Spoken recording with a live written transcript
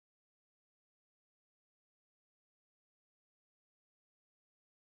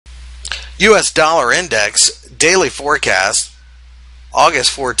US dollar index daily forecast,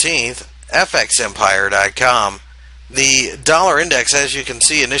 August 14th, FXEmpire.com. The dollar index, as you can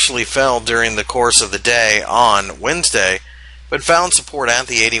see, initially fell during the course of the day on Wednesday, but found support at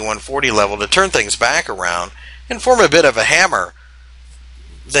the 81.40 level to turn things back around and form a bit of a hammer.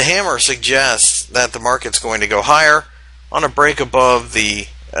 The hammer suggests that the market's going to go higher on a break above the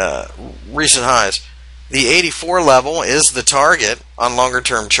recent highs. The 84 level is the target on longer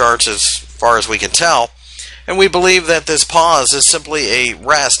term charts as far as we can tell, and we believe that this pause is simply a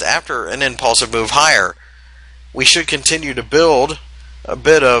rest after an impulsive move higher. We should continue to build a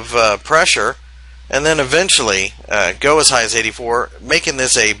bit of pressure and then eventually go as high as 84, making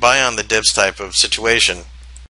this a buy on the dips type of situation.